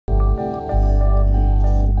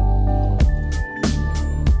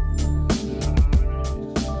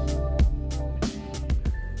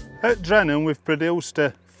At Drennan we've produced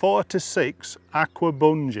a 4 to 6 Aqua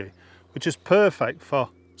Bungee, which is perfect for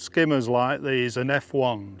skimmers like these and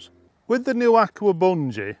F1s. With the new Aqua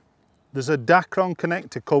Bungee, there's a Dacron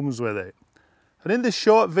connector comes with it. And in this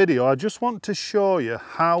short video I just want to show you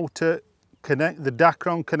how to connect the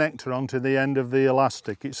Dacron connector onto the end of the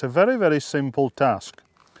elastic. It's a very simple task.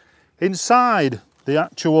 Inside the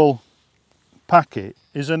actual packet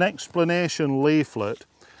is an explanation leaflet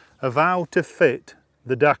of how to fit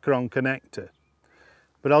the Dacron connector,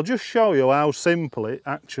 but I'll just show you how simple it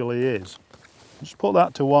actually is. Just put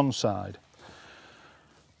that to one side.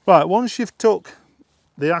 Right, once you've took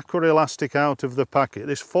the Aqua elastic out of the packet,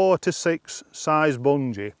 this 4 to 6 size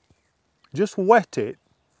bungee, just wet it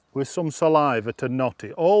with some saliva to knot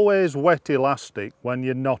it. Always wet elastic when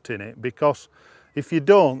you're knotting it, because if you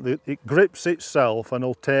don't, it grips itself and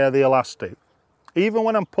will tear the elastic. Even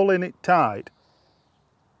when I'm pulling it tight,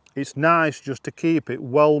 it's nice just to keep it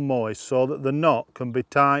well moist so that the knot can be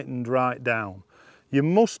tightened right down. You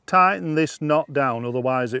must tighten this knot down,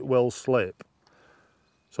 otherwise it will slip.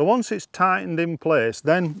 So once it's tightened in place,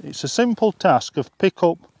 then it's a simple task of pick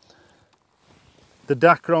up the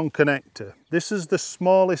Dacron connector. This is the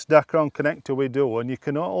smallest Dacron connector we do, and you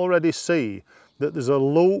can already see that there's a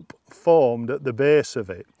loop formed at the base of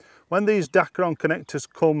it. When these Dacron connectors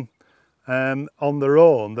come on their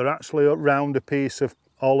own, they're actually around a piece of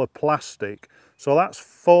all of plastic, so that's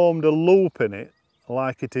formed a loop in it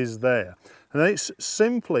like it is there, and then it's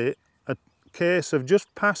simply a case of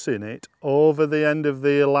just passing it over the end of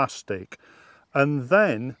the elastic, and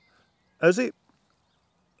then as it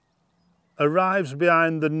arrives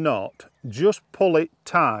behind the knot, just pull it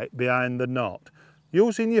tight behind the knot.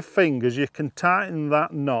 Using your fingers you can tighten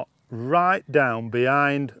that knot right down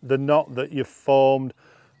behind the knot that you've formed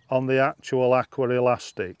on the actual Aqua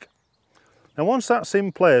elastic. Now once that's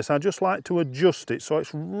in place, I just like to adjust it so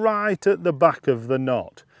it's right at the back of the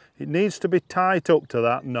knot. It needs to be tight up to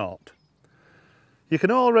that knot. You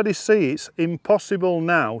can already see it's impossible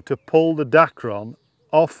now to pull the Dacron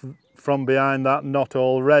off from behind that knot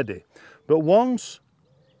already. But once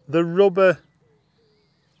the rubber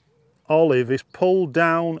olive is pulled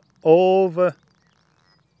down over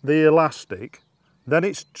the elastic, then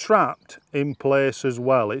it's trapped in place as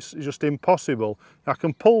well. It's just impossible. I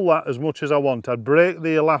can pull that as much as I want. I'd break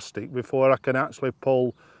the elastic before I can actually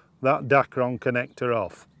pull that Dacron connector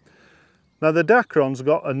off. Now the Dacron's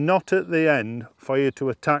got a knot at the end for you to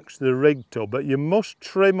attach the rig to, but you must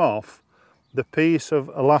trim off the piece of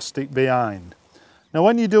elastic behind. Now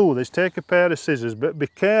when you do this, take a pair of scissors, but be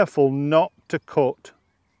careful not to cut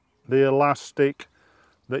the elastic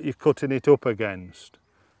that you're cutting it up against.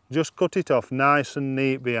 Just cut it off nice and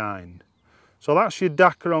neat behind. So that's your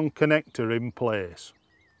Dacron connector in place.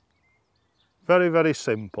 Very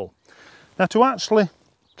simple. Now to actually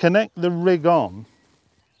connect the rig on,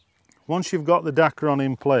 once you've got the Dacron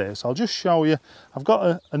in place, I'll just show you. I've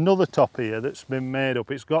got another top here that's been made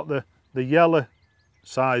up. It's got the yellow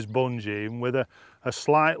size bungee with a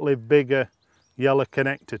slightly bigger yellow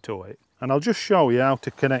connector to it. And I'll just show you how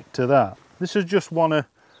to connect to that. This is just one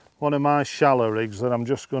of my shallow rigs that I'm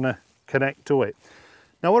just going to connect to it.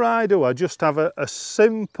 Now what I do, I just have a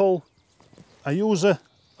simple, I use a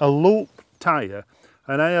loop tyre,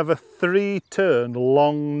 and I have a 3-turn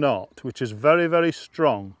long knot, which is very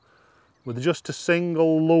strong, with just a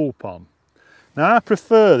single loop on. Now I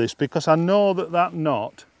prefer this because I know that that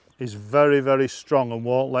knot is very strong and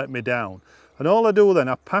won't let me down. And all I do then,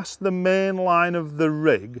 I pass the main line of the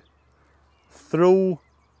rig through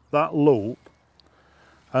that loop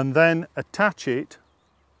and then attach it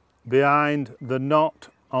behind the knot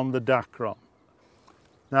on the Dacron.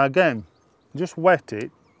 Now again, just wet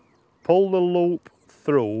it, pull the loop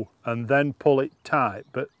through and then pull it tight,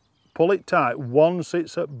 but pull it tight once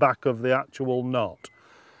it's at back of the actual knot.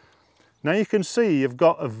 Now you can see you've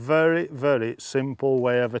got a very simple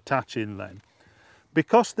way of attaching then.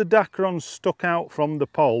 Because the Dacron's stuck out from the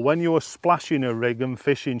pole, when you are splashing a rig and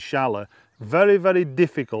fishing shallow, very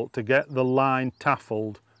difficult to get the line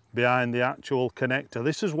taffled behind the actual connector.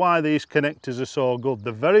 This is why these connectors are so good.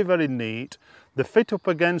 They're very neat. They fit up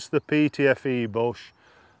against the PTFE bush,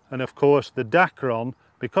 and of course the Dacron,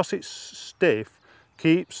 because it's stiff,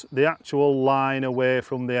 keeps the actual line away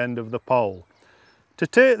from the end of the pole. To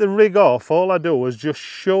take the rig off, all I do is just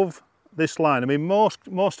shove this line. I mean,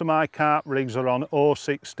 most of my carp rigs are on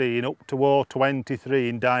 016 up to 023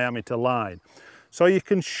 in diameter line. So you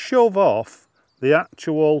can shove off the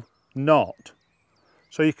actual knot.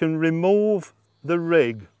 So you can remove the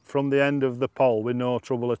rig from the end of the pole with no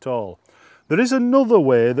trouble at all. There is another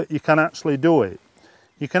way that you can actually do it.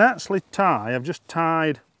 You can actually tie, I've just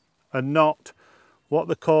tied a knot what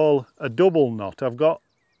they call a double knot. I've got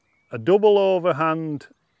a double overhand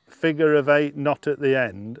figure of 8 knot at the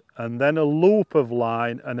end, and then a loop of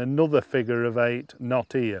line and another figure of 8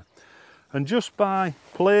 knot here. And just by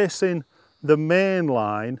placing the main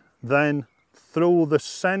line then through the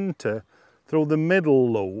centre, through the middle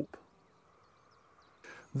loop,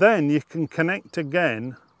 then you can connect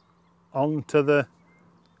again onto the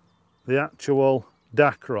actual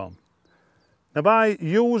Dacron. Now, by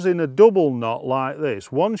using a double knot like this,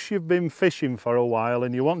 once you've been fishing for a while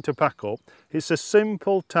and you want to pack up, it's a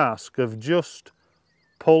simple task of just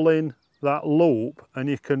pulling that loop and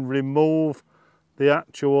you can remove the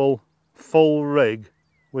actual full rig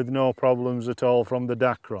with no problems at all from the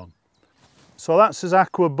Dacron. So that's his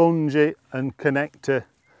Aqua Bungee and connector,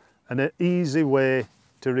 and an easy way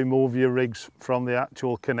to remove your rigs from the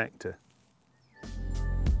actual connector.